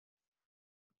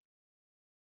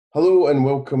Hello and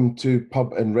welcome to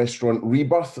Pub and Restaurant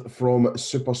Rebirth from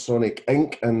Supersonic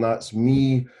Inc. And that's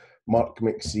me, Mark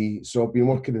McSee. So I've been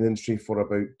working in the industry for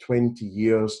about 20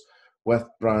 years with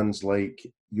brands like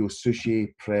Yo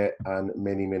Sushi, Pret and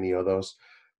many, many others.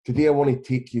 Today I want to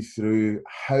take you through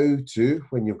how to,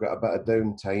 when you've got a bit of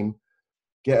downtime,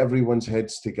 get everyone's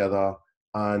heads together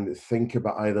and think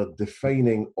about either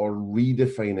defining or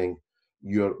redefining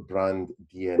your brand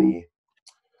DNA.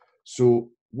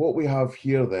 So what we have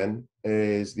here then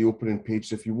is the opening page.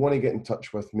 So if you want to get in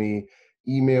touch with me,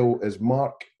 email is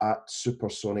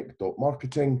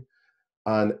mark@supersonic.marketing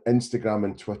and Instagram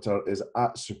and Twitter is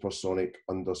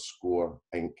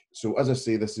 @supersonic_inc. So as I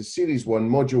say, this is series 1,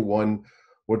 module 1.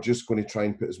 We're just going to try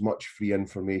and put as much free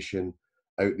information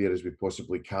out there as we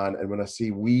possibly can. And when I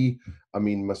say we, I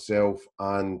mean myself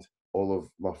and all of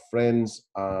my friends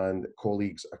and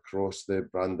colleagues across the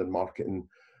brand and marketing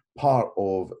part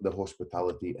of the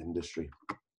hospitality industry.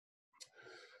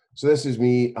 So this is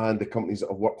me and the companies that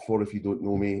I've worked for, if you don't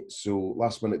know me. So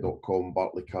lastminute.com,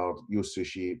 Barclaycard, Yo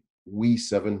Sushi,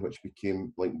 We7, which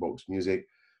became Blinkbox Music,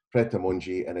 Pret a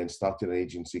Manger, and then started an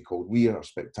agency called We Are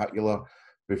Spectacular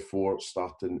before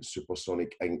starting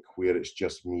Supersonic Inc., where it's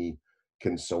just me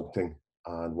consulting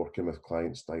and working with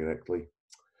clients directly.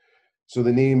 So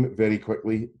the name very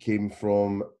quickly came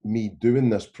from me doing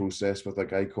this process with a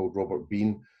guy called Robert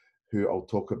Bean, who I'll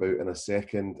talk about in a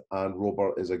second. And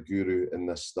Robert is a guru in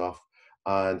this stuff.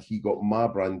 And he got my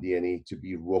brand DNA to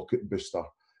be Rocket Booster.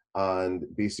 And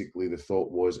basically the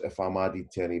thought was, if I'm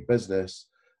added to any business,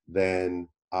 then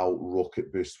I'll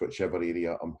rocket boost whichever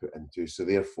area I'm put into. So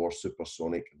therefore,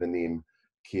 Supersonic, the name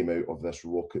came out of this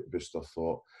rocket booster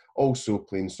thought. Also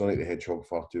playing Sonic the Hedgehog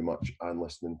far too much and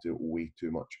listening to way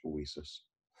too much Oasis.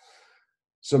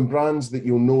 Some brands that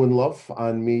you'll know and love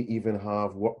and may even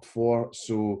have worked for.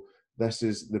 So this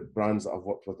is the brands that I've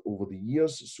worked with over the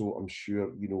years. So I'm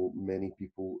sure you know many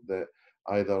people that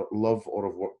either love or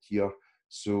have worked here.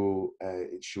 So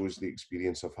it shows the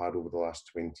experience I've had over the last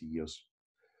 20 years.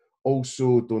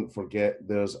 Also, don't forget,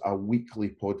 there's a weekly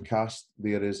podcast.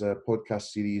 There is a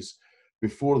podcast series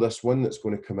before this one that's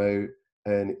going to come out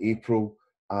in April,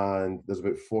 and there's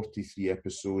about 43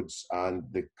 episodes, and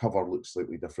the cover looks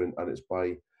slightly different, and it's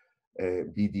by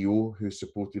BDO, who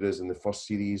supported us in the first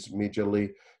series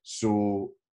majorly.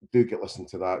 So do get listen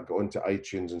to that. Go onto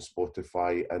iTunes and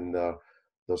Spotify, and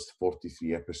there's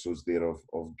 43 episodes there of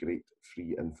great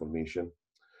free information.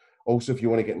 Also, if you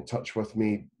want to get in touch with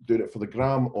me, doing it for the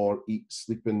gram or eat,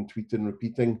 sleeping, tweeting,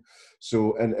 repeating.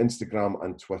 So in Instagram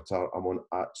and Twitter, I'm on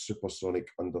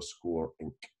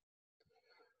 @supersonic_inc.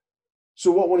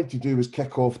 So what I wanted to do was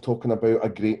kick off talking about a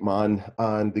great man,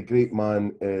 and the great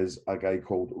man is a guy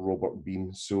called Robert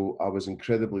Bean. So I was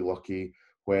incredibly lucky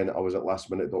when I was at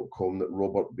lastminute.com that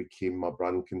Robert became my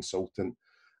brand consultant,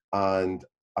 and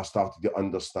I started to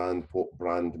understand what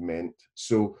brand meant.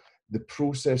 So the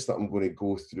process that I'm going to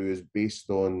go through is based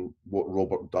on what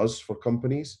Robert does for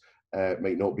companies. It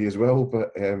might not be as well,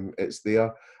 but it's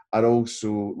there. And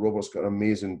also, Robert's got an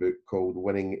amazing book called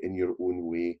Winning in Your Own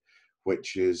Way,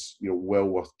 which is well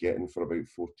worth getting for about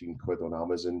 14 quid on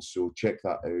Amazon. So check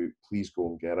that out. Please go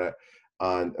and get it.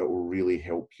 And it will really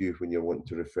help you when you're wanting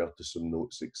to refer to some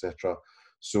notes, etc.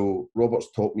 So Robert's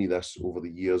taught me this over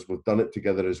the years. We've done it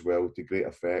together as well to great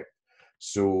effect.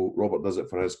 So Robert does it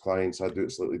for his clients. I do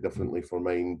it slightly differently for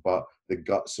mine, but the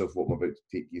guts of what I'm about to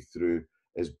take you through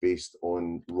is based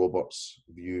on Robert's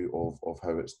view of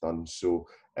how it's done. So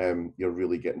you're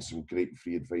really getting some great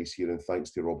free advice here, and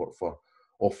thanks to Robert for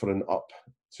offering up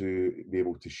to be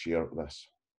able to share this.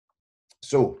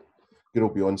 So, good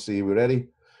old Beyonce, we ready?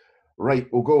 Right,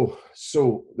 we'll go.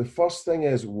 So the first thing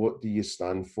is, what do you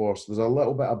stand for? So there's a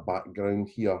little bit of background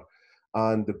here.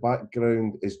 And the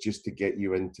background is just to get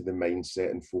you into the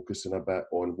mindset and focusing a bit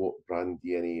on what brand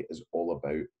DNA is all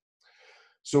about.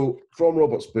 So from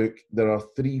Robert's book, there are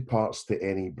 3 parts to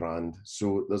any brand.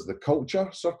 So there's the culture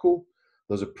circle,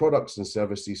 there's a products and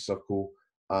services circle,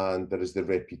 and there is the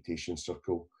reputation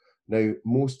circle. Now,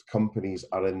 most companies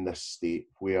are in this state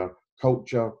where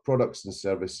culture, products and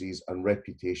services, and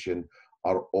reputation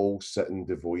are all sitting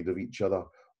devoid of each other,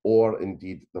 or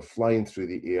indeed they're flying through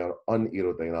the air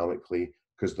unaerodynamically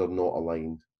because they're not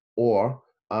aligned, or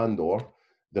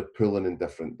they're pulling in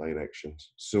different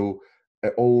directions. So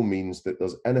it all means that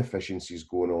there's inefficiencies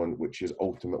going on, which is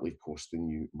ultimately costing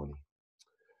you money.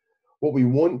 What we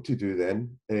want to do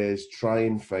then is try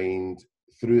and find,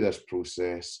 through this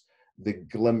process, the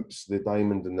glimpse, the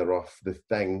diamond in the rough, the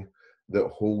thing that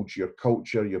holds your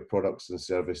culture, your products and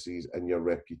services, and your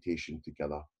reputation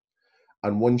together.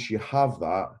 And once you have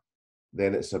that,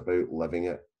 then it's about living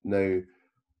it. Now,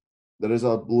 there is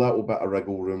a little bit of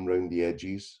wriggle room around the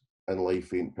edges, and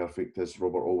life ain't perfect, as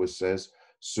Robert always says.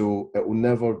 So it will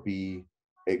never be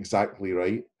exactly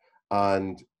right.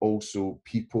 And also,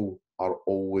 people are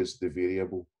always the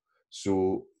variable.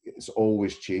 So it's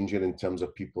always changing in terms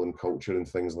of people and culture and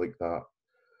things like that.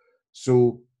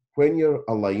 So when you're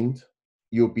aligned,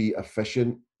 you'll be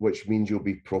efficient, which means you'll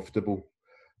be profitable.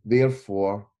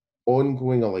 Therefore,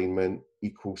 ongoing alignment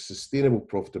equals sustainable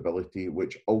profitability,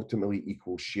 which ultimately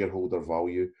equals shareholder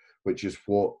value, which is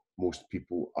what most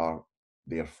people are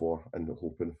there for and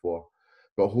hoping for.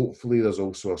 But hopefully, there's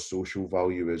also a social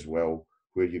value as well,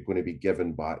 where you're going to be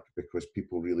given back, because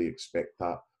people really expect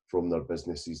that from their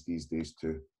businesses these days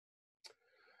too.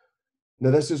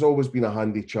 Now, this has always been a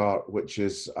handy chart, which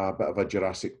is a bit of a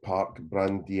Jurassic Park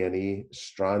brand DNA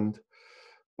strand.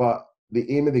 But the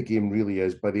aim of the game really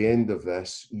is, by the end of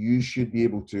this, you should be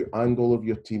able to, and all of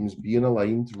your teams being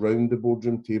aligned round the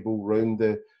boardroom table, round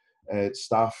the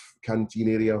staff canteen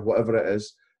area, whatever it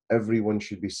is, everyone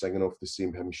should be singing off the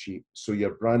same hymn sheet. So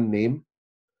your brand name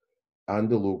and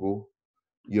the logo,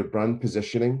 your brand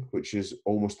positioning, which is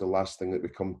almost the last thing that we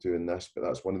come to in this, but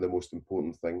that's one of the most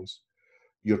important things.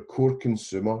 Your core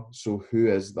consumer, so who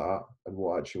is that and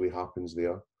what actually happens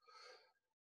there.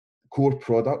 Core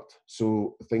product,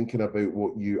 so thinking about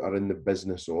what you are in the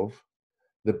business of.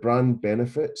 The brand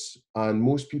benefits, and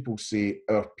most people say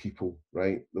our people,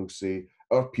 right? They'll say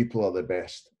our people are the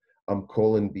best. I'm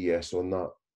calling BS on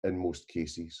that in most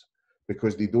cases,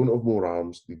 because they don't have more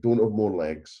arms, they don't have more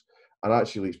legs, and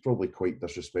actually it's probably quite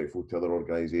disrespectful to other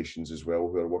organisations as well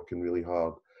who are working really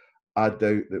hard. I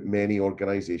doubt that many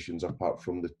organisations, apart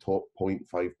from the top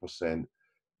 0.5%,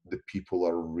 the people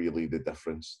are really the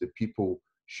difference. The people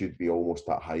should be almost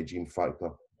that hygiene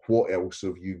factor. What else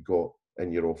have you got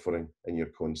in your offering, in your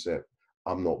concept?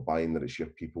 I'm not buying that it's your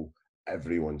people.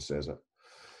 Everyone says it.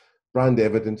 Brand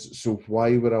evidence. So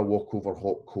why would I walk over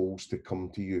hot coals to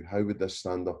come to you? How would this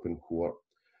stand up in court?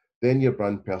 Then your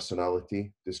brand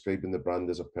personality, describing the brand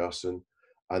as a person.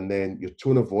 And then your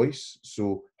tone of voice.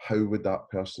 So how would that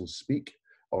person speak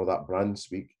or that brand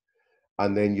speak?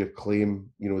 And then your claim,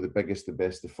 the biggest, the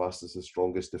best, the fastest, the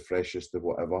strongest, the freshest, the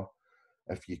whatever,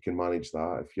 if you can manage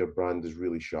that, if your brand is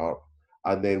really sharp.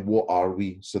 And then what are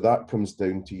we? So that comes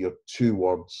down to your 2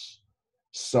 words,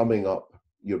 summing up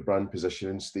your brand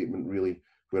positioning statement, really,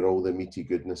 where all the meaty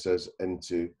goodness is,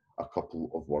 into a couple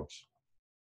of words.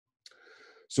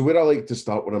 So where I like to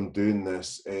start when I'm doing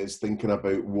this is thinking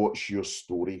about what's your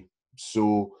story.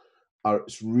 So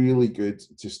it's really good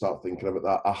to start thinking about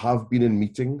that. I have been in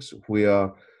meetings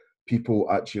where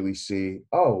people actually say,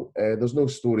 oh, there's no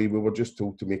story. We were just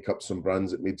told to make up some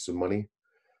brands that made some money.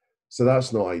 So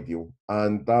that's not ideal.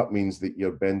 And that means that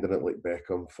you're bending it like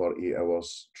Beckham for 8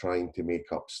 hours trying to make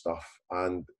up stuff.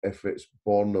 And if it's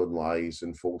born on lies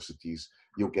and falsities,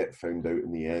 you'll get found out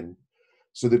in the end.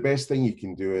 So the best thing you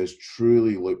can do is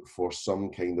truly look for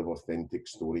some kind of authentic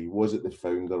story. Was it the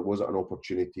founder? Was it an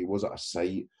opportunity? Was it a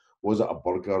site? Was it a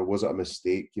burger? Was it a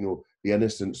mistake? The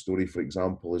innocent story, for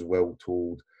example, is well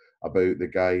told about the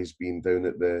guys being down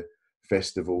at the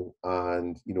festival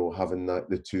and, having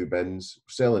the 2 bins,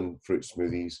 selling fruit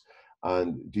smoothies.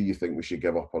 And do you think we should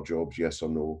give up our jobs? Yes or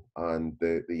no? And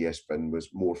the yes bin was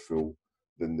more full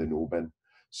than the no bin.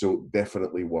 So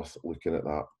definitely worth looking at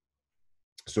that.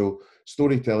 So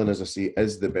storytelling, as I say,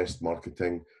 is the best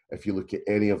marketing. If you look at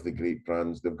any of the great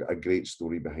brands, they've got a great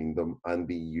story behind them and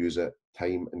they use it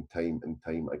time and time and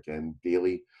time again,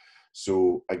 daily.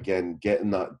 So again,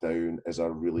 getting that down is a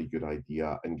really good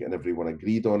idea, and getting everyone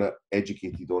agreed on it,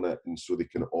 educated on it, and so they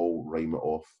can all rhyme it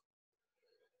off.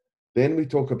 Then we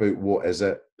talk about what is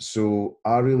it. So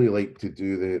I really like to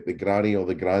do the granny or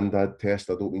the granddad test.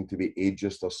 I don't mean to be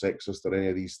ageist or sexist or any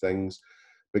of these things,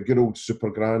 but good old super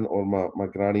gran, or my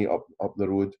granny up the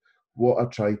road, what I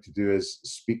try to do is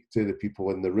speak to the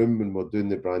people in the room when we're doing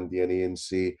the brand DNA and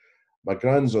say, my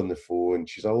gran's on the phone,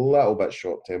 she's a little bit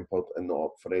short-tempered and not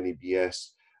up for any BS,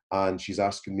 and she's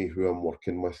asking me who I'm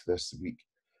working with this week.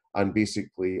 And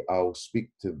basically, I'll speak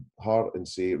to her and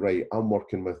say, right, I'm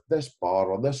working with this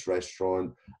bar or this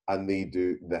restaurant, and they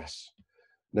do this.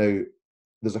 Now,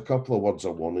 there's a couple of words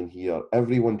of warning here.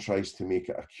 Everyone tries to make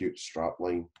it a cute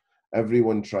strapline.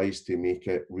 Everyone tries to make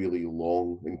it really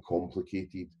long and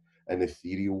complicated and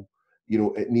ethereal.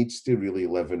 It needs to really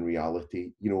live in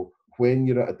reality. When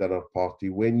you're at a dinner party,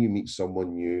 when you meet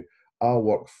someone new, I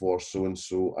work for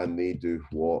so-and-so and they do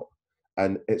what?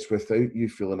 And it's without you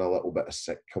feeling a little bit of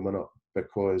sick coming up,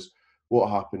 because what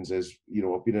happens is,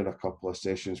 I've been in a couple of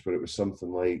sessions where it was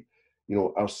something like,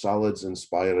 our salads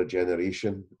inspire a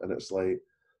generation. And it's like,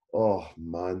 oh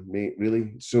man, mate,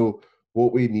 really? So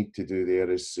what we need to do there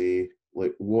is say,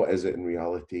 like what is it in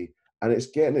reality? And it's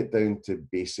getting it down to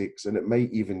basics, and it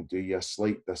might even do you a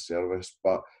slight disservice,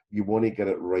 but you want to get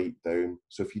it right down.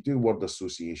 So if you do word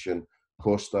association,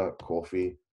 Costa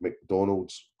coffee,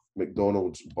 McDonald's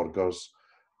burgers,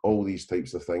 all these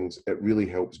types of things, it really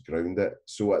helps ground it.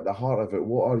 So at the heart of it,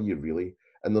 what are you really?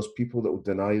 And there's people that will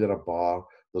deny they're a bar.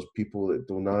 There's people that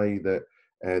deny that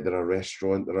they're a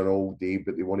restaurant, they're an all day,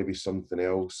 but they want to be something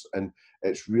else. And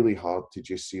it's really hard to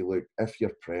just say, look, if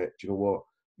you're Pret, you know what?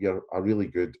 You're a really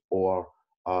good or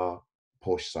a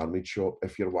posh sandwich shop.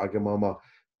 If you're Wagamama,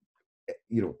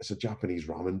 you know, it's a Japanese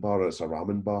ramen bar, it's a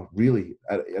ramen bar, really,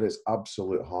 at its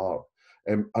absolute heart.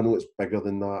 I know it's bigger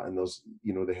than that, and there's,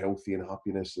 you know, the healthy and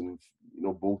happiness and, you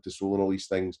know, bowl to soul and all these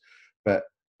things. But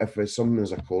if it's something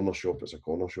as a corner shop, it's a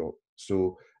corner shop.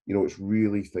 So, you know, it's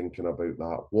really thinking about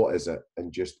that. What is it?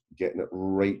 And just getting it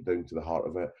right down to the heart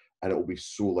of it. And it will be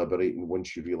so liberating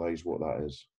once you realize what that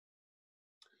is.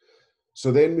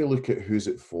 So then we look at who's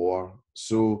it for.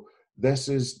 So this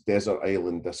is Desert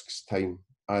Island Discs time.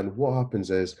 And what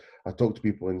happens is I talk to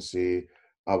people and say,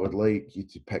 I would like you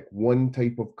to pick one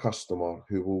type of customer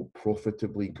who will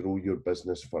profitably grow your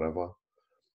business forever.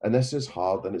 And this is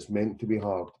hard, and it's meant to be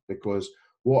hard, because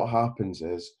what happens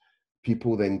is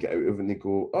people then get out of it and they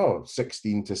go, oh,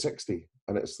 16 to 60.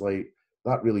 And it's like,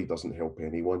 that really doesn't help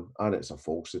anyone. And it's a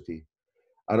falsity.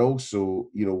 And also,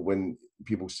 you know, when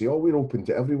people say, oh, we're open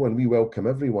to everyone, we welcome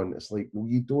everyone, it's like, well,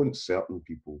 you don't certain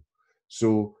people.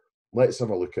 So let's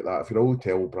have a look at that. If you're a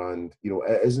hotel brand, you know,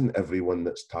 it isn't everyone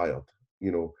that's tired.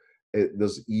 You know,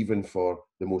 there's, even for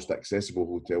the most accessible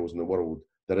hotels in the world,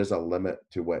 there is a limit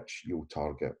to which you'll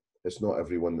target. It's not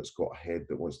everyone that's got a head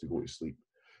that wants to go to sleep.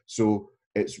 So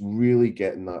it's really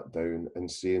getting that down and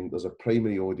saying there's a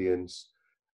primary audience,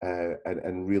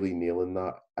 and really nailing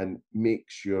that, and make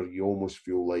sure you almost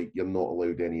feel like you're not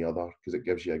allowed any other, because it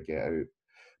gives you a get out.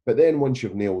 But then once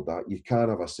you've nailed that, you can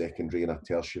have a secondary and a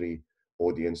tertiary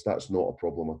audience. That's not a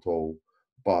problem at all.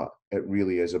 But it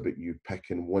really is about you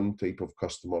picking one type of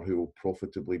customer who will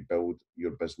profitably build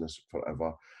your business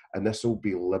forever. And this will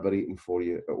be liberating for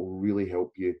you. It will really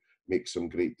help you make some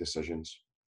great decisions.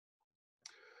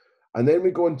 And then we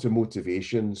go into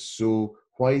motivations. So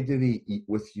why do they eat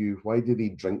with you? Why do they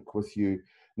drink with you?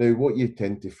 Now, what you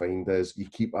tend to find is you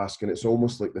keep asking, it's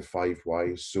almost like the 5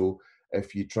 whys. So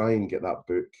if you try and get that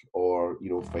book, or, you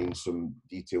know, find some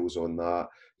details on that,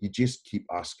 you just keep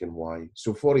asking why.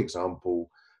 So for example,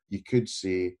 you could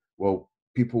say, well,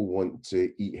 people want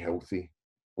to eat healthy.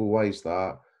 Well, why is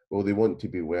that? Well, they want to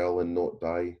be well and not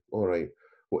die. All right.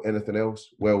 Well, anything else?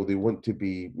 Well, they want to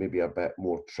be maybe a bit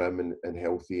more trim and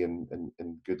healthy and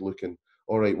good looking.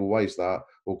 All right, well, why is that?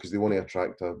 Well, because they want to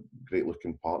attract a great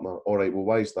looking partner. All right, well,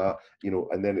 why is that? You know,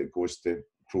 and then it goes to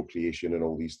procreation and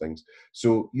all these things.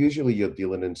 So usually you're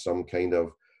dealing in some kind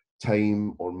of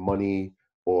time or money,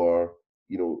 or,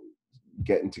 you know,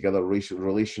 getting together, racial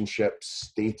relationships,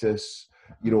 status,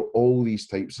 you know, all these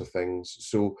types of things.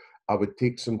 So I would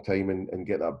take some time and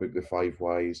get that book, The 5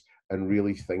 Whys, and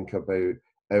really think about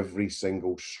every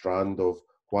single strand of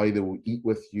why they will eat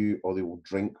with you, or they will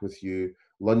drink with you,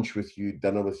 lunch with you,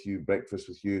 dinner with you, breakfast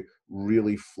with you.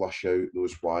 Really flush out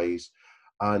those whys.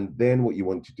 And then what you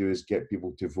want to do is get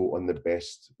people to vote on the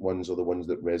best ones, or the ones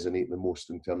that resonate the most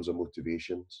in terms of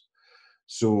motivations.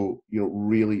 So, you know,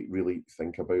 really, really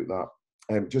think about that.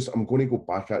 I'm going to go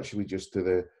back actually just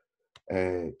to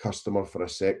the customer for a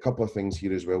sec. Couple of things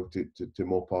here as well to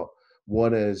mop up.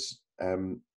 One is,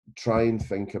 try and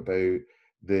think about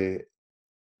the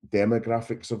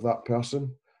demographics of that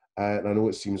person. And I know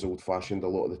it seems old fashioned a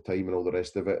lot of the time and all the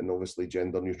rest of it, and obviously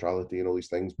gender neutrality and all these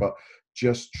things, but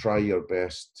just try your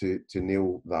best to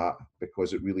nail that,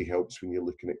 because it really helps when you're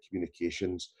looking at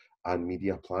communications and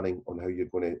media planning on how you're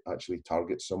going to actually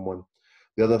target someone.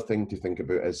 The other thing to think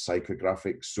about is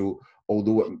psychographics. So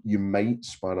although you might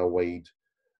span a wide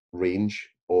range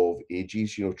of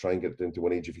ages, you know, try and get down to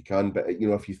one age if you can, but, you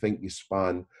know, if you think you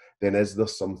span, then is there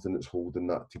something that's holding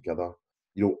that together?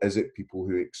 You know, is it people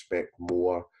who expect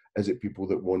more? Is it people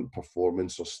that want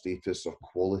performance or status or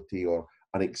quality or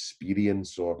an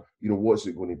experience, or, you know, what's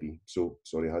it going to be? So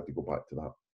sorry, I had to go back to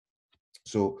that.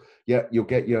 So yeah, you'll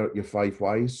get your 5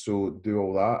 whys. So do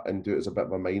all that and do it as a bit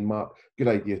of a mind map. Good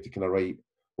idea to kind of write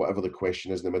whatever the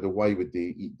question is in the middle. Why would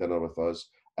they eat dinner with us?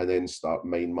 And then start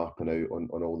mind mapping out on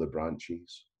all the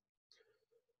branches.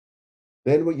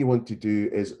 Then what you want to do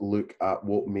is look at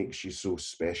what makes you so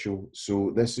special.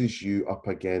 So this is you up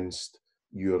against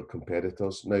your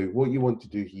competitors. Now, what you want to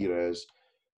do here is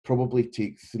probably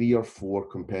take 3 or 4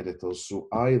 competitors. So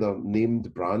either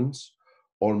named brands,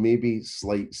 or maybe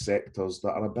slight sectors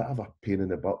that are a bit of a pain in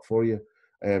the butt for you.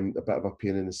 a bit of a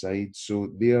pain in the side.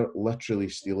 So they're literally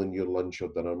stealing your lunch or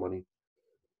dinner money.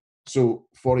 So,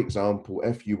 for example,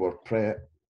 if you were Pret,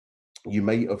 you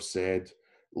might have said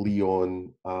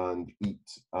Leon and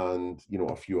Eat and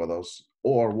a few others.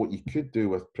 Or what you could do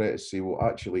with Pret is say, well,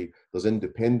 actually, there's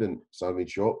independent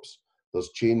sandwich shops,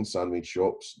 there's chain sandwich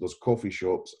shops, there's coffee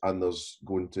shops, and there's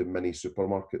going to mini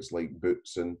supermarkets like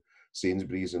Boots and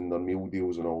Sainsbury's and their meal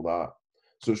deals and all that.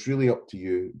 So it's really up to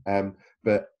you.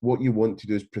 But what you want to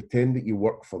do is pretend that you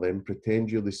work for them, pretend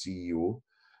you're the CEO,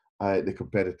 the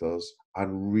competitors,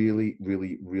 and really,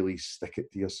 really, really stick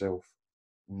it to yourself.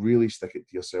 Really stick it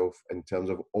to yourself in terms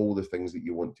of all the things that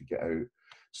you want to get out.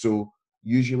 So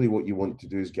usually what you want to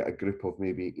do is get a group of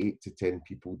maybe 8 to 10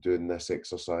 people doing this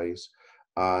exercise.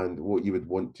 And what you would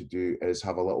want to do is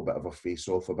have a little bit of a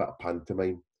face-off, a bit of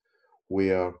pantomime,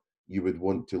 where you would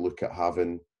want to look at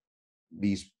having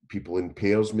these people in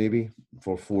pairs, maybe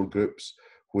for 4 groups,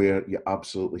 where you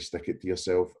absolutely stick it to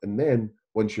yourself. And then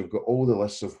once you've got all the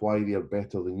lists of why they're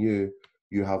better than you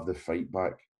have the fight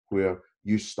back, where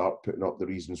you start putting up the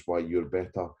reasons why you're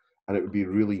better. And it would be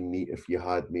really neat if you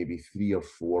had maybe 3 or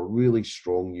 4 really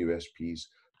strong USPs.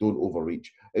 Don't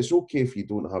overreach. It's okay if you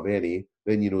don't have any,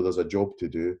 then there's a job to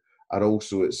do. And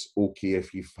also it's okay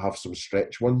if you have some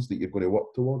stretch ones that you're going to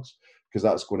work towards, because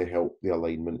that's going to help the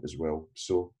alignment as well.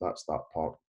 So that's that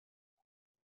part.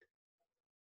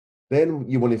 Then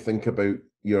you want to think about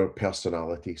your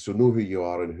personality. So know who you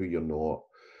are and who you're not.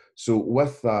 So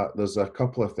with that, there's a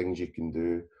couple of things you can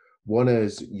do. One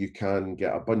is you can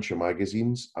get a bunch of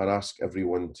magazines and ask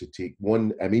everyone to take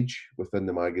one image within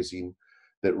the magazine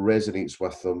that resonates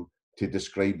with them to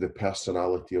describe the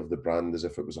personality of the brand as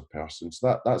if it was a person.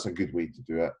 So that's a good way to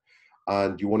do it.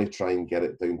 And you want to try and get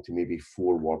it down to maybe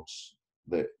 4 words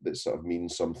that sort of mean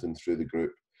something through the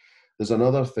group. There's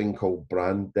another thing called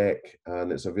Brand Deck,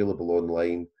 and it's available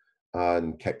online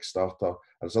and Kickstarter.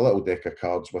 And it's a little deck of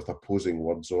cards with opposing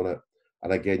words on it.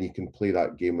 And again, you can play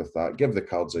that game with that, give the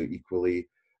cards out equally,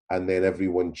 and then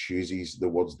everyone chooses the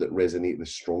words that resonate the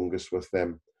strongest with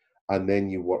them. And then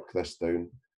you work this down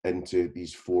into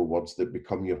these 4 words that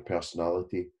become your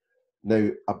personality. Now,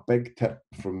 a big tip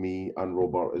from me and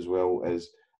Robert as well is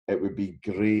it would be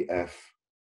great if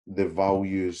the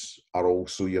values are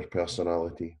also your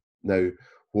personality. Now,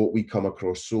 what we come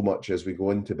across so much as we go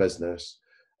into business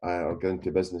or go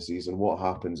into businesses, and what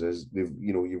happens is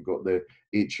you've got the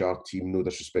HR team, no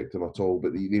disrespect to them at all,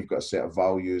 but they've got a set of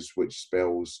values which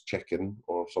spells chicken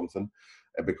or something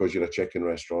because you're a chicken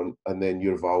restaurant, and then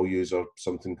your values are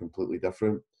something completely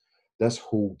different. This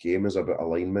whole game is about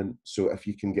alignment. So if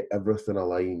you can get everything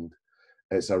aligned,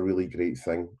 it's a really great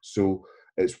thing. So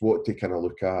it's what to kind of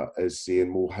look at is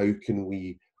saying, well, how can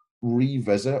we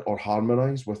revisit or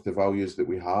harmonize with the values that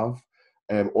we have,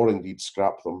 or indeed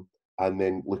scrap them, and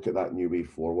then look at that new way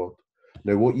forward.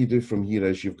 Now, what you do from here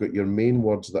is you've got your main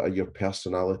words that are your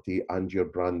personality and your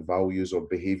brand values or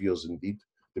behaviors, indeed,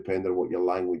 depending on what your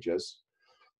language is.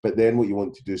 But then what you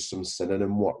want to do is some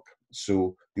synonym work.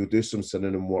 So you'll do some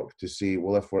synonym work to say,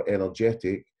 well, if we're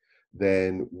energetic,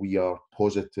 then we are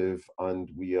positive and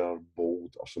we are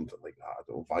bold or something like that. I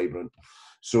don't know, vibrant.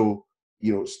 So,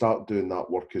 start doing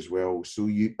that work as well. So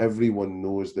everyone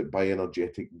knows that by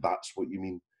energetic, that's what you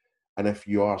mean. And if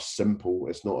you are simple,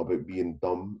 it's not about being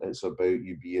dumb. It's about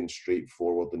you being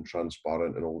straightforward and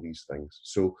transparent and all these things.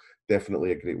 So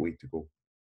definitely a great way to go.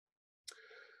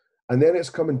 And then it's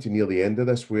coming to near the end of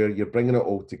this where you're bringing it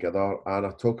all together, and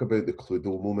I talk about the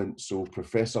Cluedo moment. So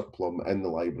Professor Plum in the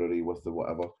library with the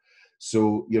whatever.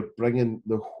 So you're bringing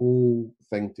the whole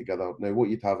thing together. Now what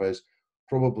you'd have is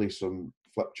probably some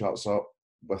flip charts up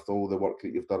with all the work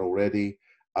that you've done already,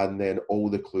 and then all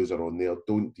the clues are on there.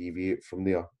 Don't deviate from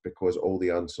there because all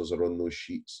the answers are on those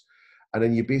sheets. And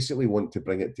then you basically want to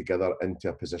bring it together into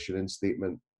a positioning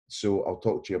statement. So I'll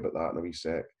talk to you about that in a wee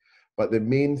sec. But the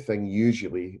main thing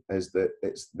usually is that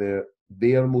it's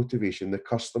their motivation, the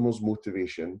customer's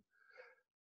motivation,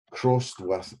 crossed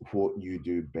with what you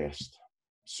do best.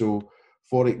 So,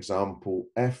 for example,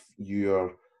 if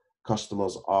your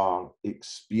customers are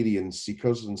experience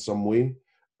seekers in some way,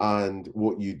 and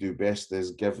what you do best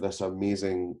is give this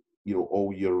amazing,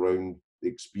 all year round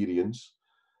experience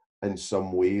in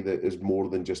some way that is more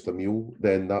than just a meal,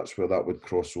 then that's where that would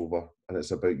cross over. And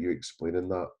it's about you explaining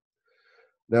that.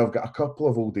 Now, I've got a couple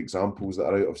of old examples that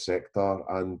are out of sector,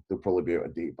 and they'll probably be out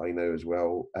of date by now as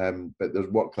well. But there's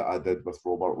work that I did with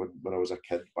Robert when I was a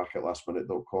kid back at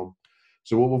lastminute.com.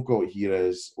 So what we've got here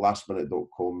is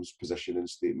lastminute.com's positioning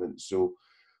statement. So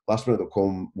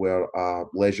lastminute.com were a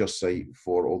leisure site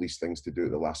for all these things to do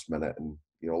at the last minute. And,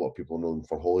 a lot of people know them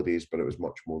for holidays, but it was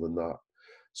much more than that.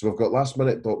 So we've got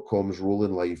lastminute.com's role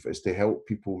in life is to help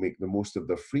people make the most of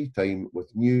their free time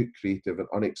with new, creative and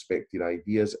unexpected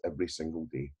ideas every single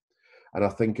day. And I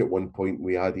think at one point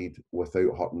we added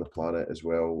without hurting the planet as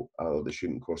well. They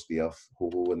shouldn't cost the earth,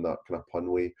 ho-ho, in that kind of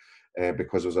pun way,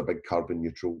 because there was a big carbon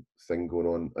neutral thing going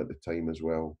on at the time as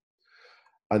well.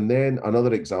 And then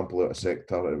another example out of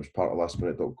sector, it was part of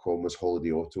lastminute.com, was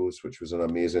Holiday Autos, which was an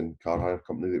amazing car hire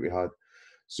company that we had.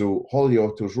 So Holiday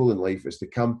Autos' role in life is to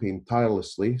campaign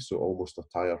tirelessly, so almost a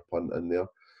tire pun in there,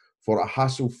 for a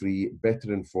hassle-free,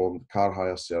 better informed car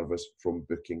hire service from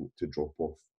booking to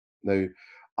drop-off. Now,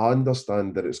 I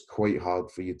understand that it's quite hard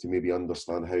for you to maybe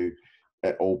understand how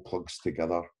it all plugs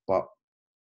together, but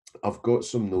I've got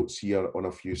some notes here on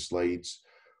a few slides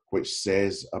which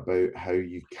says about how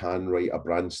you can write a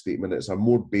brand statement. It's a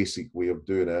more basic way of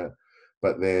doing it,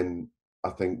 but then I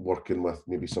think working with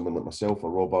maybe someone like myself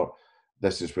or Robert,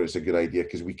 this is where it's a good idea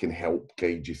because we can help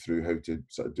guide you through how to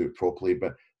sort of do it properly.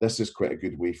 But this is quite a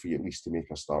good way for you at least to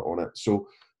make a start on it. So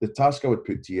the task I would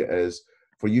put to you is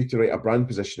for you to write a brand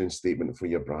positioning statement for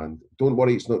your brand. Don't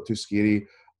worry, it's not too scary.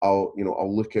 I'll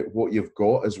look at what you've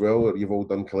got as well, or you've all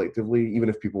done collectively, even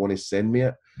if people want to send me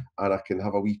it and I can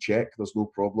have a wee check, there's no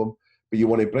problem. But you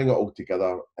want to bring it all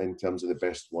together in terms of the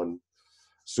best one.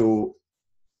 So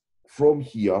from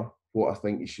here, what I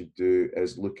think you should do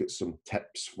is look at some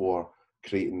tips for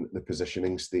creating the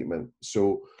positioning statement.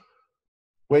 So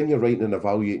when you're writing and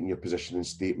evaluating your positioning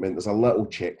statement, there's a little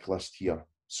checklist here.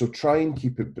 So try and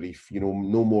keep it brief, no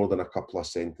more than a couple of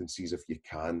sentences if you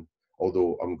can,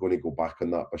 although I'm going to go back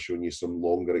on that by showing you some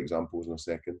longer examples in a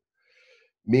second.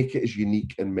 Make it as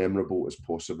unique and memorable as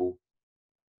possible.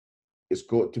 It's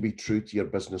got to be true to your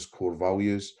business core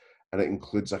values, and it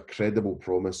includes a credible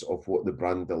promise of what the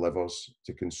brand delivers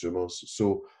to consumers.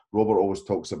 So Robert always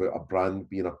talks about a brand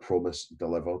being a promise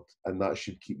delivered, and that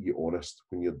should keep you honest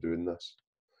when you're doing this.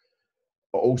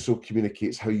 It also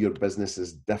communicates how your business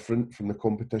is different from the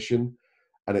competition,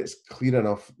 and it's clear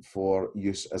enough for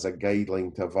use as a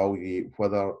guideline to evaluate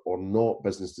whether or not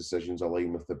business decisions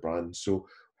align with the brand. So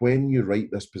when you write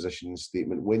this positioning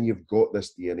statement, when you've got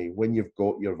this DNA, when you've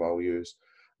got your values,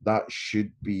 that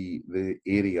should be the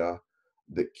area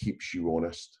that keeps you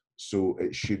honest. So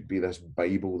it should be this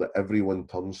Bible that everyone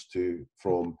turns to,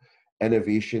 from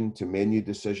innovation to menu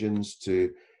decisions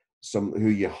to who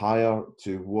you hire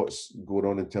to what's going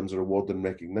on in terms of reward and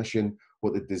recognition,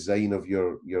 what the design of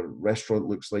your restaurant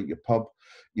looks like, your pub,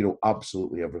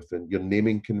 absolutely everything, your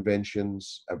naming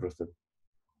conventions, everything.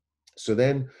 So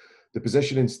then the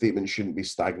positioning statement shouldn't be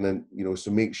stagnant,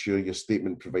 so make sure your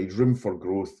statement provides room for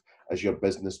growth as your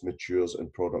business matures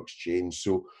and products change.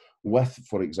 So with,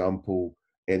 for example,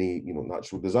 any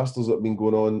natural disasters that have been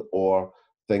going on, or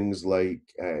things like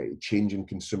changing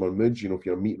consumer moods, if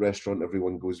you're a meat restaurant,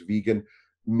 everyone goes vegan,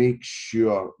 make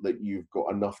sure that you've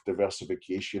got enough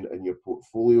diversification in your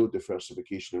portfolio,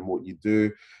 diversification in what you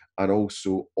do, and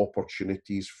also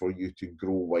opportunities for you to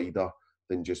grow wider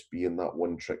than just being that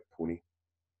one-trick pony.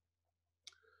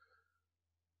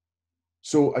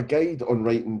 So a guide on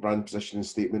writing brand positioning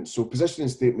statements. So positioning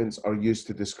statements are used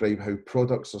to describe how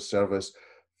products or service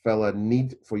fill a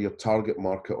need for your target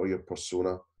market or your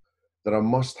persona. They're a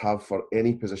must-have for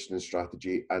any positioning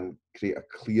strategy and create a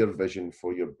clear vision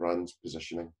for your brand's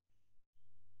positioning.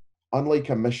 Unlike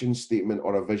a mission statement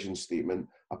or a vision statement,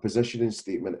 a positioning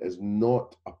statement is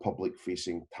not a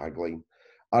public-facing tagline.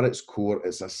 At its core,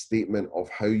 it's a statement of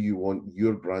how you want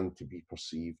your brand to be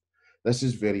perceived. This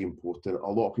is very important. A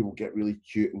lot of people get really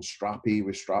cute and strappy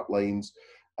with strap lines.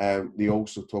 They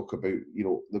also talk about,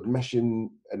 the mission,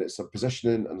 and it's a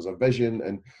positioning and there's a vision.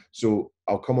 And so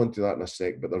I'll come on to that in a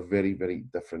sec, but they're very, very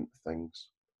different things.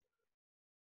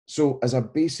 So as a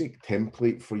basic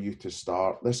template for you to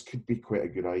start, this could be quite a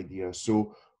good idea.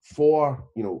 So for,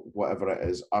 whatever it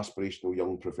is, aspirational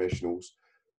young professionals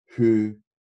who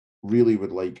really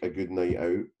would like a good night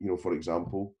out, for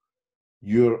example,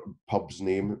 your pub's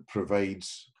name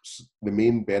provides the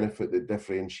main benefit that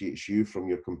differentiates you from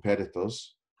your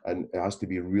competitors, and it has to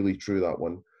be really true, that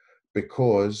one,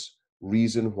 because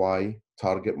reason why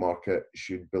target market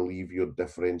should believe your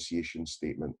differentiation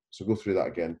statement. So go through that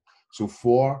again. So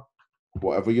for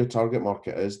whatever your target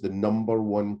market is, the number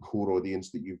one core audience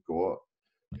that you've got,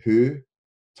 who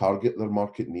target their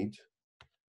market need,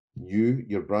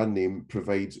 your brand name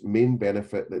provides main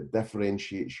benefit that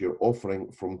differentiates your offering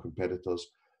from competitors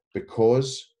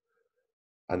because,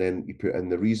 and then you put in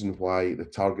the reason why the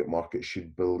target market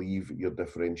should believe your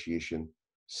differentiation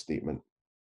statement.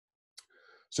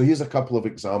 So here's a couple of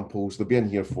examples. They'll be in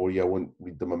here for you. I won't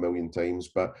read them a million times,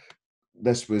 but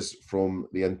this was from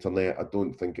the internet. I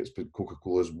don't think it's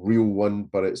Coca-Cola's real one,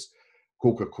 but it's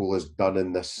Coca-Cola is done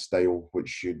in this style, which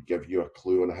should give you a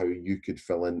clue on how you could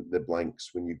fill in the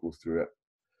blanks when you go through it.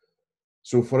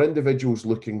 So for individuals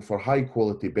looking for high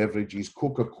quality beverages,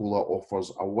 Coca-Cola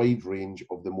offers a wide range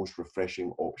of the most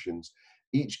refreshing options.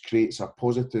 Each creates a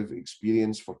positive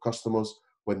experience for customers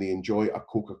when they enjoy a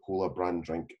Coca-Cola brand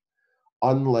drink.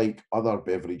 Unlike other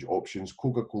beverage options,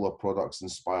 Coca-Cola products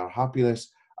inspire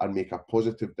happiness and make a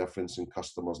positive difference in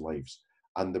customers' lives.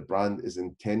 And the brand is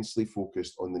intensely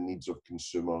focused on the needs of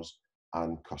consumers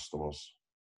and customers.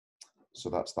 So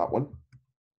that's that one.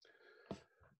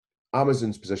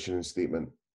 Amazon's positioning statement.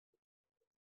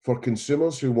 For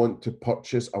consumers who want to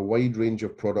purchase a wide range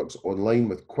of products online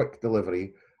with quick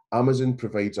delivery, Amazon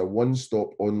provides a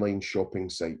one-stop online shopping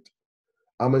site.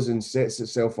 Amazon sets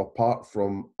itself apart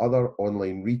from other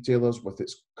online retailers with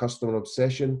its customer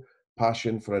obsession,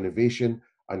 passion for innovation,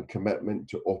 and commitment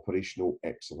to operational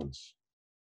excellence.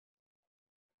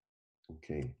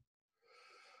 Okay.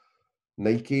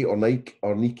 Nike,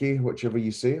 whichever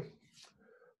you say.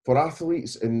 For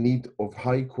athletes in need of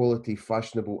high-quality,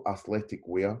 fashionable athletic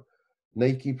wear,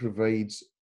 Nike provides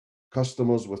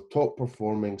customers with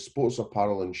top-performing sports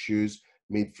apparel and shoes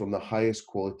made from the highest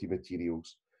quality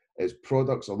materials. Its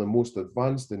products are the most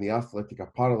advanced in the athletic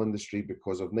apparel industry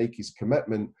because of Nike's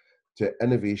commitment to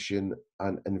innovation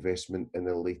and investment in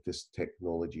the latest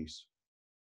technologies.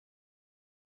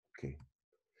 Okay.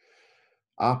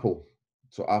 Apple.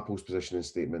 So Apple's positioning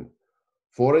statement.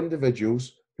 For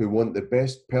individuals who want the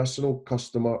best personal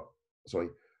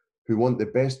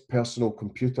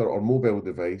computer or mobile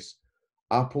device,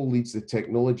 Apple leads the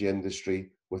technology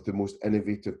industry with the most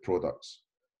innovative products.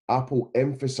 Apple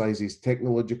emphasizes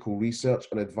technological research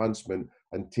and advancement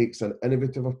and takes an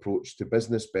innovative approach to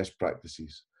business best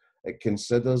practices. It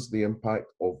considers the impact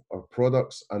of our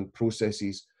products and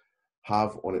processes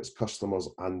have on its customers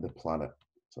and the planet.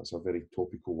 So that's a very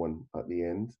topical one at the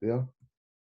end there.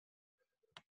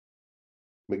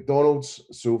 McDonald's.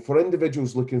 So for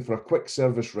individuals looking for a quick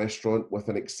service restaurant with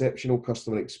an exceptional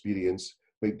customer experience,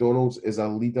 McDonald's is a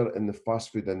leader in the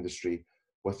fast food industry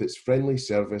with its friendly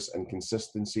service and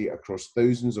consistency across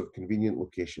thousands of convenient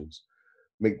locations.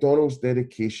 McDonald's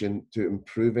dedication to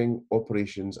improving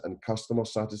operations and customer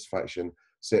satisfaction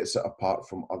sets it apart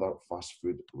from other fast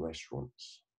food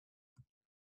restaurants.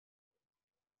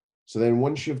 So then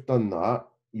once you've done that,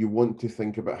 you want to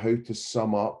think about how to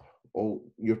sum up all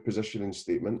your positioning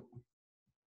statement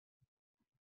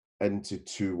into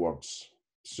 2 words.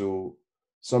 So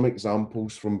some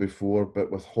examples from before,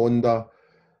 but with Honda,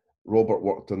 Robert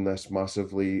worked on this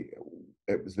massively.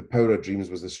 It was the power of dreams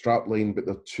was the strapline, but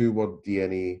the 2-word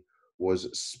DNA was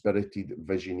spirited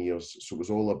visioneers. So it was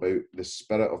all about the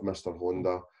spirit of Mr.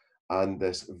 Honda and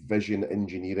this vision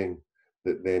engineering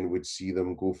that then would see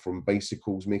them go from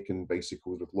bicycles, making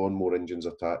bicycles with lawnmower engines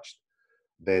attached,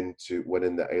 then to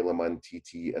winning the Isle of Man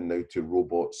TT, and now to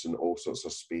robots and all sorts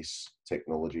of space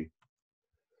technology.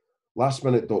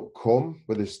 Lastminute.com,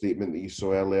 with the statement that you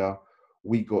saw earlier,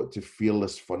 we got to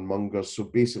fearless fun mongers. So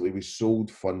basically we sold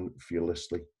fun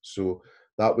fearlessly. So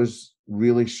that was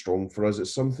really strong for us.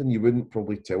 It's something you wouldn't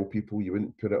probably tell people, you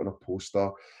wouldn't put it on a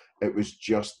poster. It was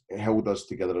just, it held us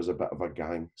together as a bit of a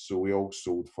gang. So we all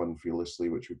sold fun fearlessly,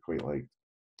 which we quite liked.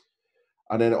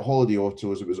 And then at Holiday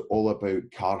Autos, it was all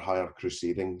about car hire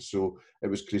crusading. So it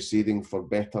was crusading for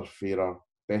better, fairer,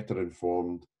 better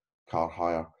informed car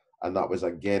hire. And that was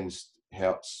against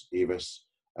Hertz, Avis,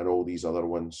 and all these other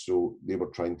ones. So they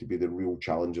were trying to be the real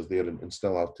challengers there, and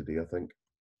still are today, I think.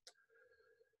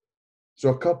 So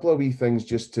a couple of wee things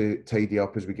just to tidy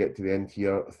up as we get to the end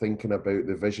here, thinking about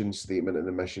the vision statement and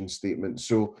the mission statement.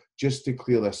 So just to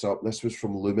clear this up, this was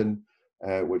from Lumen,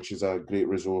 which is a great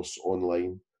resource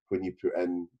online when you put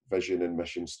in vision and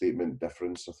mission statement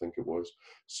difference, I think it was.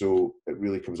 So it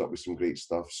really comes up with some great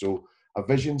stuff. So a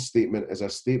vision statement is a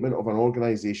statement of an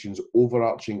organization's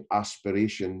overarching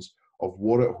aspirations of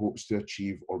what it hopes to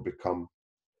achieve or become.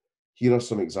 Here are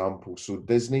some examples. So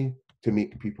Disney, to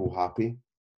make people happy.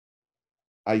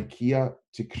 IKEA,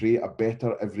 to create a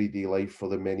better everyday life for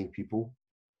the many people.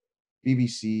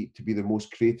 BBC, to be the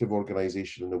most creative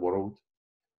organisation in the world.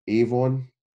 Avon,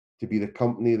 to be the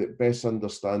company that best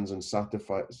understands and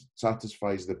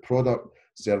satisfies the product,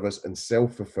 service and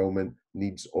self-fulfillment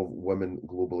needs of women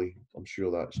globally. I'm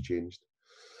sure that's changed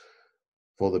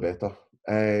for the better.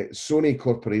 Sony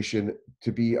Corporation,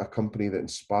 to be a company that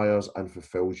inspires and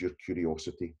fulfills your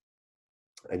curiosity.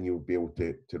 And you'll be able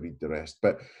to read the rest.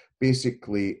 But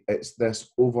basically, it's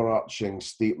this overarching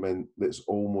statement that's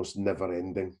almost never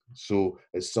ending. So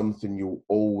it's something you'll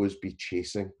always be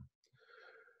chasing.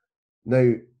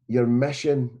 Now, Your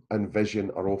mission and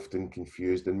vision are often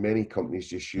confused, and many companies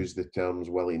just use the terms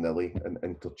willy-nilly and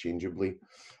interchangeably.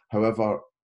 However,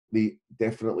 they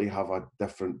definitely have a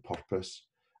different purpose.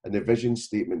 And the vision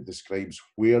statement describes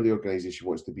where the organization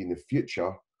wants to be in the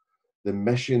future. The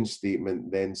mission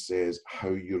statement then says how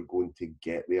you're going to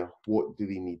get there. What do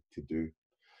they need to do?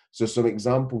 So some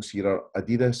examples here are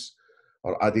Adidas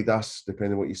or Adidas,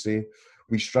 depending on what you say.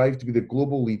 We strive to be the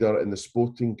global leader in the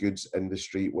sporting goods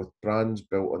industry with brands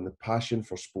built on the passion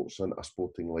for sports and a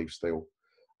sporting lifestyle.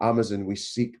 Amazon, we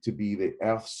seek to be the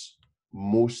Earth's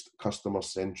most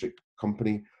customer-centric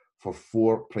company for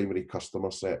 4 primary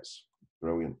customer sets.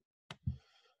 Brilliant.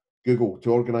 Google,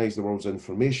 to organize the world's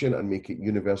information and make it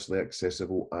universally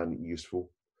accessible and useful.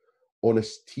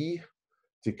 Honest Tea,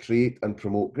 to create and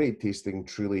promote great tasting,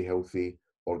 truly healthy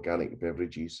organic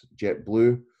beverages.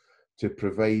 JetBlue, to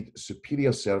provide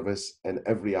superior service in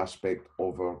every aspect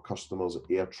of our customers'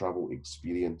 air travel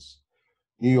experience.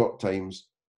 New York Times,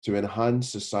 to enhance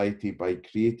society by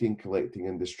creating, collecting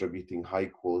and distributing high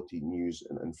quality news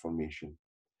and information.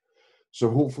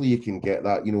 So hopefully you can get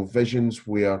that, visions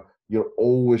where you're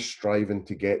always striving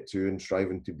to get to and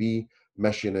striving to be.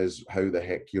 Mission is how the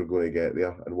heck you're going to get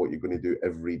there and what you're going to do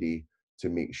every day to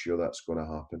make sure that's going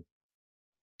to happen.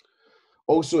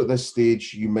 Also at this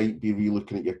stage, you might be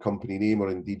re-looking at your company name, or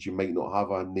indeed you might not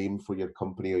have a name for your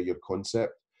company or your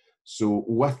concept. So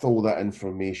with all that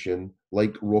information,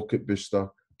 like Rocket Booster,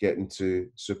 getting to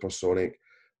Supersonic,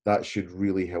 that should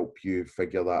really help you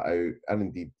figure that out. And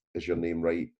indeed, is your name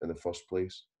right in the first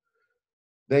place?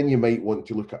 Then you might want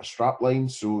to look at a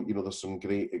strapline. So, there's some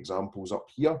great examples up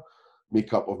here.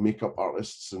 Makeup of makeup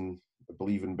artists and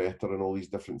Believe in Better and all these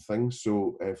different things.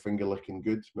 So finger licking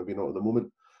good, maybe not at the moment.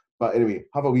 But anyway,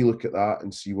 have a wee look at that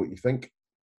and see what you think.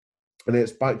 And then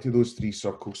it's back to those 3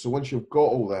 circles. So once you've got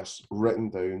all this written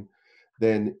down,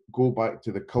 then go back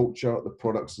to the culture, the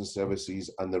products and services,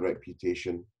 and the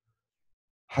reputation.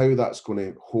 How that's going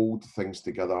to hold things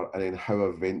together, and then how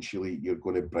eventually you're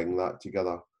going to bring that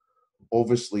together.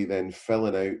 Obviously, then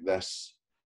filling out this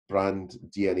brand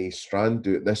DNA strand,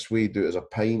 do it this way, do it as a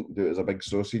pint, do it as a big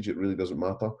sausage, it really doesn't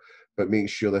matter. But make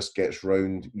sure this gets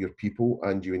round your people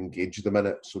and you engage them in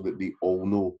it so that they all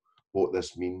know what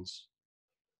this means.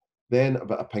 Then a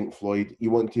bit of Pink Floyd,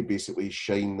 you want to basically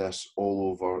shine this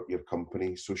all over your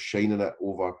company. So shining it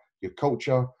over your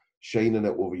culture, shining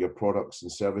it over your products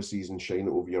and services, and shining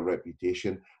it over your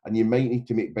reputation. And you might need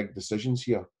to make big decisions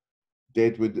here.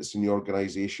 Deadwood that's in the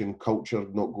organization, culture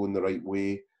not going the right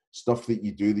way, stuff that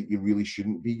you do that you really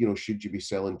shouldn't be. Should you be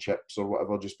selling chips or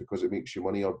whatever just because it makes you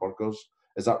money, or burgers?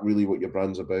 Is that really what your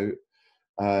brand's about?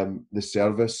 The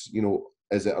service,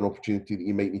 is it an opportunity that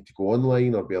you might need to go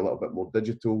online or be a little bit more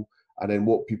digital? And then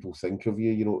what people think of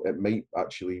you, it might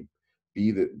actually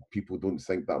be that people don't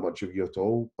think that much of you at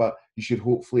all, but you should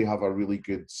hopefully have a really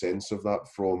good sense of that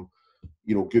from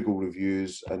Google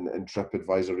reviews and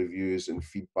TripAdvisor reviews and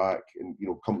feedback, and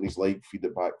companies like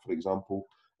Feedback, for example,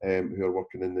 who are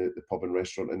working in the pub and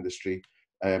restaurant industry,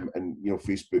 and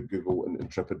Facebook, Google, and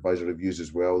TripAdvisor reviews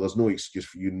as well. There's no excuse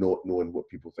for you not knowing what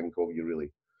people think of you,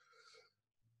 really.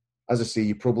 As I say,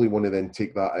 you probably want to then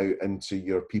take that out into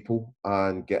your people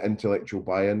and get intellectual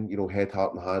buy-in, head,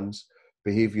 heart, and hands,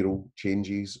 behavioural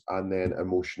changes, and then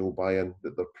emotional buy-in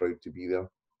that they're proud to be there.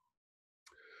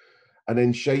 And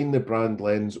then shine the brand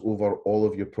lens over all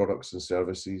of your products and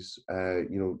services.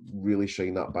 Really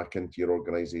shine that back into your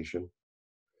organization.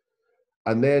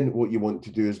 And then what you want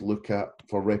to do is look at,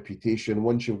 for reputation,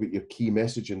 once you've got your key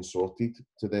messaging sorted,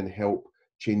 to then help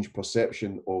change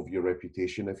perception of your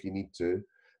reputation if you need to,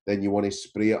 then you want to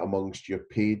spray it amongst your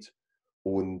paid,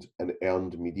 owned and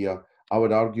earned media. I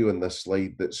would argue in this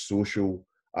slide that social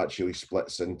actually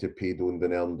splits into paid, owned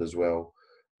and earned as well.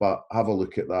 But have a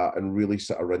look at that and really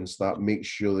rinse that. Make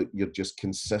sure that you're just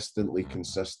consistently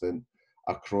consistent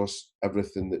across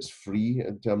everything that's free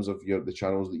in terms of the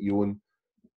channels that you own,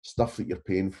 stuff that you're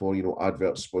paying for,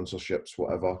 adverts, sponsorships,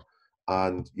 whatever,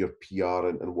 and your PR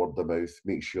and word of mouth.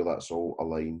 Make sure that's all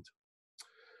aligned.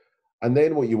 And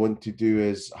then what you want to do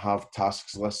is have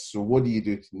tasks lists. So what do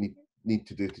you need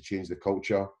to do to change the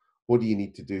culture? What do you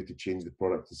need to do to change the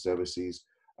product and services?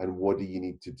 And what do you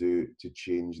need to do to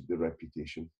change the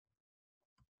reputation?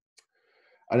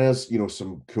 And there's,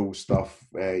 some cool stuff.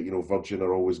 Virgin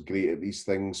are always great at these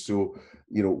things. So,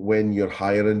 when you're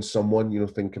hiring someone,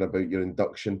 thinking about your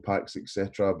induction packs,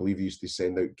 etc. I believe you used to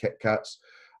send out Kit Kats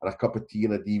and a cup of tea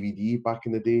and a DVD back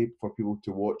in the day for people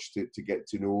to watch to get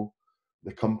to know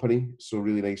the company. So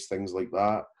really nice things like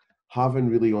that. Having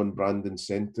really on-brand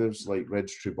incentives like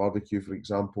Red's True Barbecue, for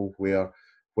example, where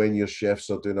when your chefs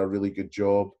are doing a really good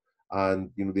job and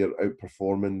they're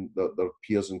outperforming their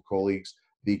peers and colleagues,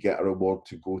 they get a reward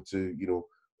to go to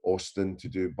Austin to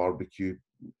do barbecue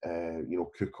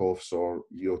cook-offs or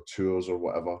tours or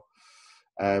whatever.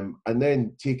 And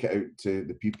then take it out to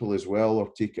the people as well,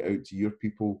 or take it out to your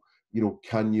people.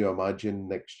 Can you imagine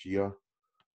next year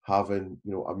having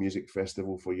a music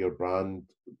festival for your brand,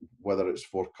 whether it's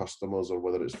for customers or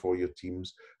whether it's for your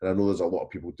teams? And I know there's a lot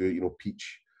of people do it.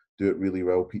 Peach do it really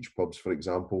well. Peach Pubs, for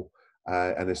example,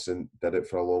 Innocent did it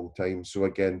for a long time. So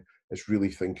again, it's really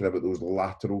thinking about those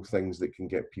lateral things that can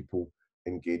get people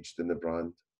engaged in the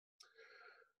brand.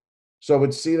 So I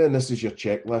would say then this is your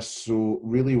checklist. So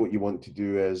really what you want to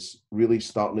do is really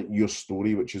starting at your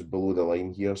story, which is below the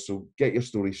line here. So get your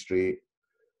story straight.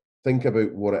 Think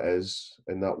about what it is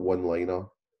in that one-liner.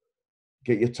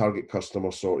 Get your target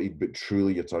customer sorted, but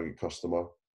truly your target customer.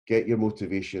 Get your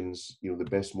motivations, the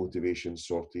best motivations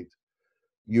sorted.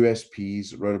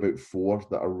 USPs, around about 4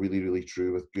 that are really, really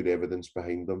true with good evidence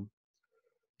behind them.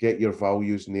 Get your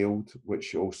values nailed,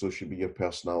 which also should be your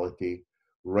personality.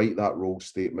 Write that role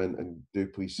statement and do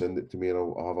please send it to me and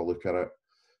I'll have a look at it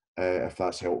if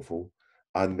that's helpful.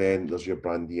 And then there's your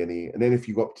brand DNA. And then if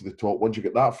you go up to the top, once you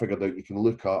get that figured out, you can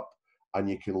look up and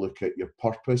you can look at your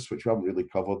purpose, which we haven't really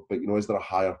covered, but is there a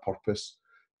higher purpose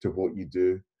to what you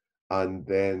do? And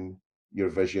then your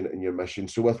vision and your mission.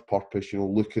 So with purpose,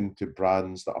 look into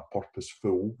brands that are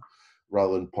purposeful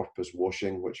rather than purpose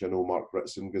washing, which I know Mark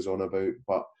Ritson goes on about.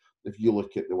 But if you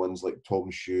look at the ones like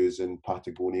Tom's Shoes and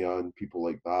Patagonia and people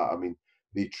like that, I mean,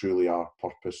 they truly are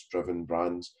purpose-driven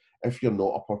brands. If you're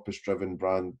not a purpose-driven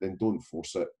brand, then don't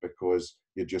force it because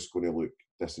you're just going to look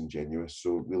disingenuous.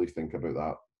 So really think about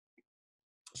that.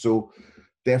 So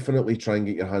definitely try and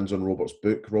get your hands on Robert's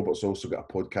book. Robert's also got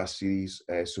a podcast series,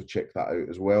 so check that out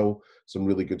as well. Some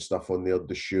really good stuff on there,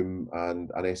 Dishoom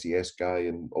and an SES guy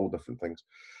and all different things.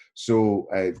 So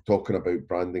talking about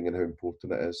branding and how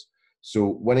important it is.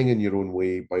 So Winning in Your Own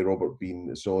Way by Robert Bean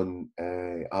is on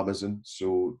Amazon.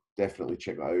 So definitely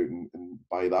check that out and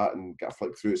buy that and get a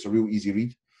flick through. It's a real easy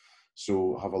read.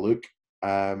 So have a look.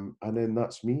 And then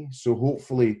that's me. So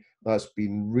hopefully that's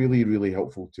been really, really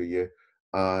helpful to you.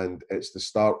 And it's the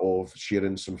start of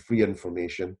sharing some free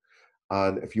information.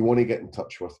 And if you want to get in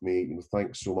touch with me,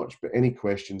 thanks so much. But any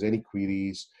questions, any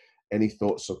queries, any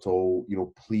thoughts at all,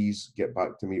 please get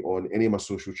back to me on any of my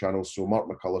social channels. So Mark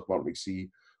McCulloch, Mark McC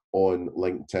on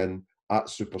LinkedIn, at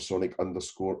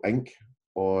Supersonic_Inc.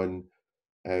 on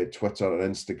Twitter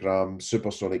and Instagram,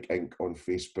 Supersonic Inc. on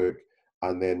Facebook.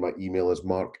 And then my email is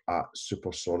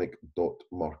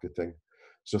mark@supersonic.marketing.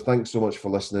 So thanks so much for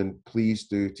listening. Please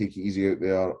do take it easy out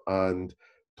there and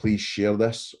please share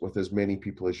this with as many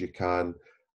people as you can.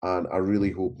 And I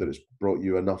really hope that it's brought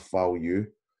you enough value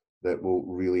that will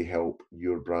really help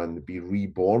your brand be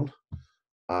reborn.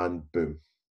 And boom.